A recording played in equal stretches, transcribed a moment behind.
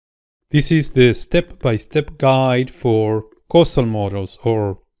This is the step-by-step guide for causal models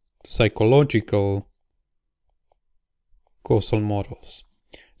or psychological causal models.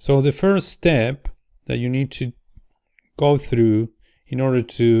 So the first step that you need to go through in order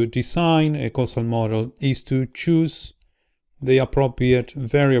to design a causal model is to choose the appropriate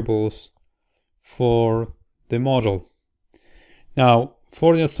variables for the model. Now,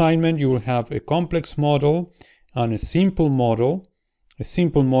 for the assignment, you will have a complex model and a simple model. A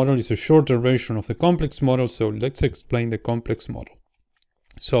simple model is a shorter version of the complex model, so let's explain the complex model.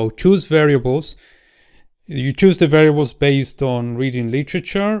 So choose variables. You choose the variables based on reading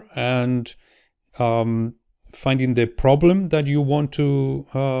literature and finding the problem that you want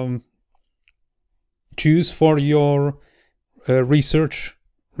to choose for your research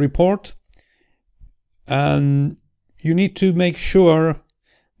report. And you need to make sure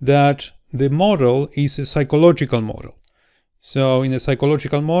that the model is a psychological model. So in a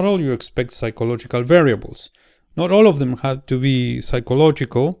psychological model, you expect psychological variables. Not all of them have to be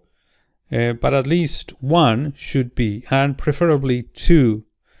psychological, but at least one should be, and preferably two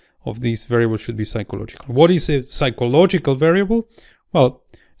of these variables should be psychological. What is a psychological variable? Well,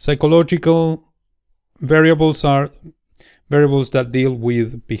 psychological variables are variables that deal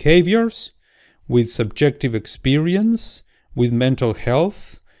with behaviors, with subjective experience, with mental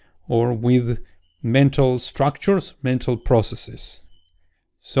health, or with mental structures, mental processes.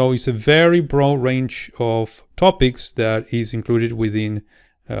 So it's a very broad range of topics that is included within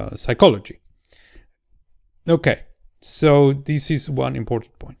psychology. Okay, so this is one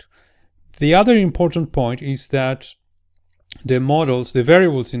important point. The other important point is that the models, the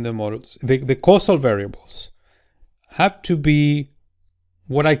variables in the models, the causal variables have to be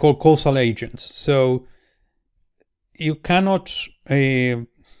what I call causal agents. So you cannot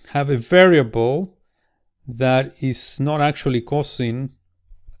have a variable that is not actually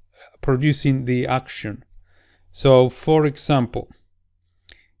producing the action. So for example,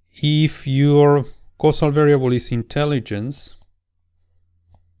 if your causal variable is intelligence,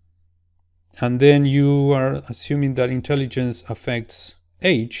 and then you are assuming that intelligence affects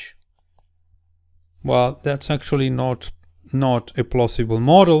age, well, that's actually not a plausible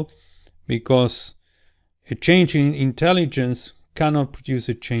model, because a change in intelligence cannot produce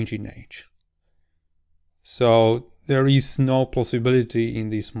a change in age. So there is no plausibility in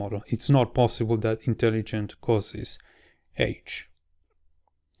this model. It's not possible that intelligence causes age.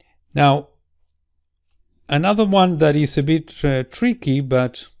 Now, another one that is a bit tricky,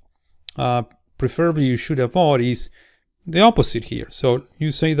 but preferably you should avoid, is the opposite here. So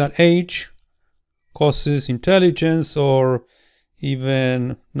you say that age causes intelligence or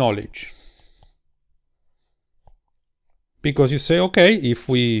even knowledge. Because you say, okay, if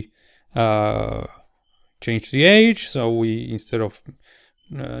we change the age, so we, instead of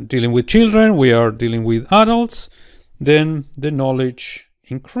dealing with children, we are dealing with adults, then the knowledge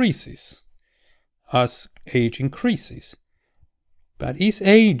increases as age increases. But is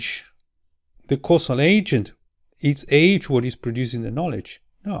age the causal agent? Is age what is producing the knowledge?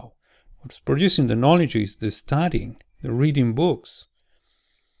 No. What's producing the knowledge is the studying, the reading books.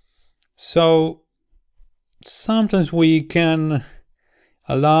 So sometimes we can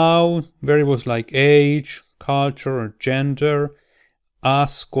allow variables like age, culture, or gender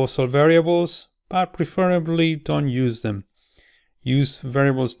as causal variables, but preferably don't use them. Use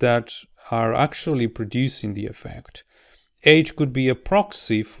variables that are actually producing the effect. Age could be a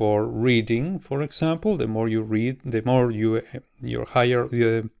proxy for reading, for example. The more you read, the more your higher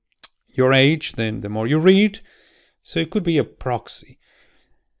your age, then the more you read. So it could be a proxy.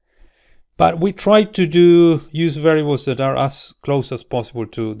 But we try to use variables that are as close as possible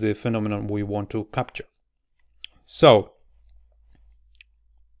to the phenomenon we want to capture. So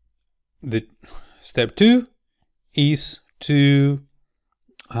the step 2 is to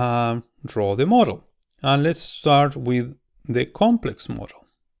draw the model. And let's start with the complex model.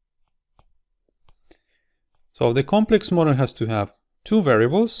 So the complex model has to have two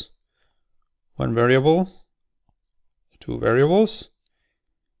variables, one variable, two variables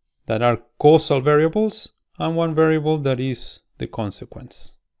that are causal variables, and one variable that is the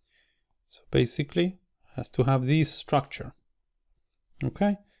consequence. So basically has to have this structure.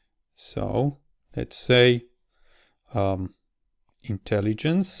 Okay, so let's say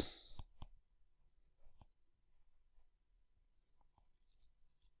intelligence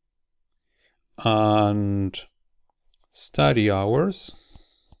and study hours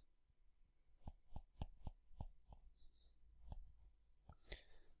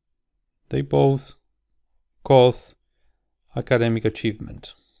they both cause academic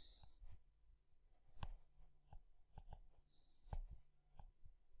achievement.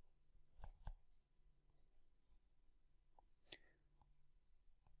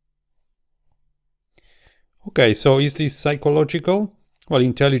 Okay, so is this psychological? Well,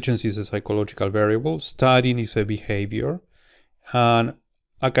 intelligence is a psychological variable, studying is a behavior, and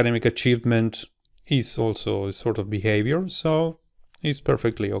academic achievement is also a sort of behavior, so it's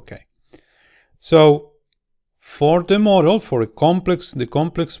perfectly okay. So for the model, for the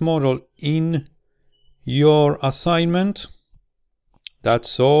complex model in your assignment,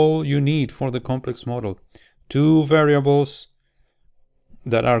 that's all you need for the complex model. 2 variables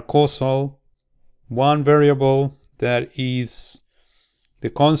that are causal, 1 variable that is the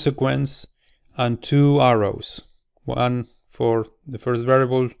consequence, and 2 arrows. One for the first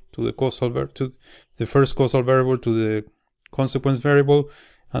variable to the first causal variable to the consequence variable,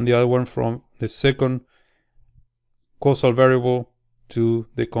 and the other one from the second causal variable to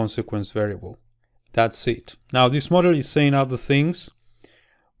the consequence variable. That's it. Now this model is saying other things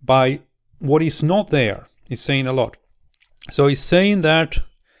by what is not there. It's saying a lot. So it's saying that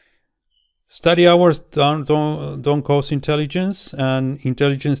study hours don't cause intelligence, and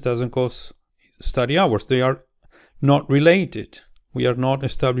intelligence doesn't cause study hours. They are not related. We are not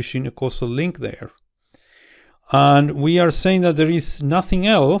establishing a causal link there. And we are saying that there is nothing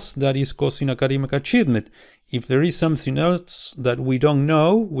else that is causing academic achievement. If there is something else that we don't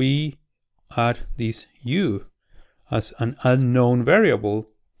know, we add this U as an unknown variable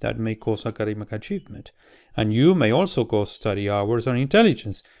that may cause academic achievement. And U may also cause study hours and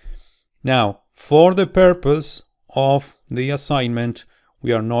intelligence. Now, for the purpose of the assignment,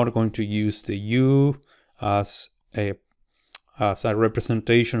 we are not going to use the U as a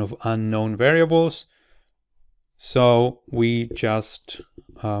representation of unknown variables. So we just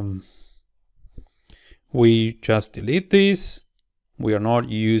delete this. We are not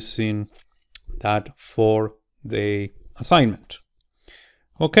using that for the assignment.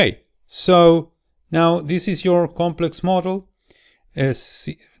 Okay, so now this is your complex model.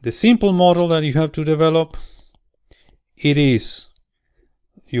 The simple model that you have to develop, you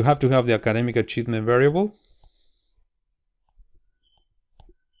have to have the academic achievement variable,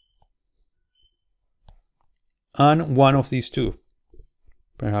 and one of these two,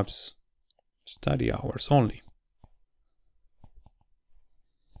 perhaps study hours only.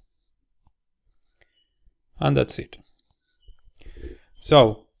 And that's it.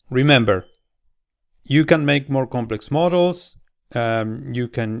 So remember, you can make more complex models. You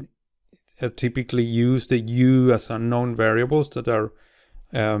can typically use the U as unknown variables that are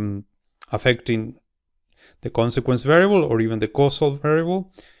affecting the consequence variable or even the causal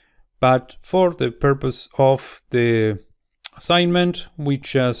variable. But for the purpose of the assignment, we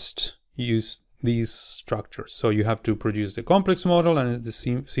just use these structures. So you have to produce the complex model and the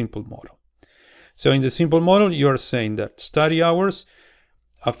simple model. So in the simple model, you are saying that study hours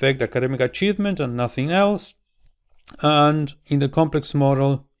affect academic achievement and nothing else. And in the complex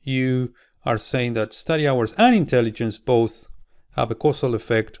model, you are saying that study hours and intelligence both have a causal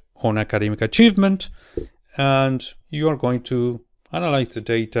effect on academic achievement. And you are going to analyze the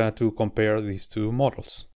data to compare these two models.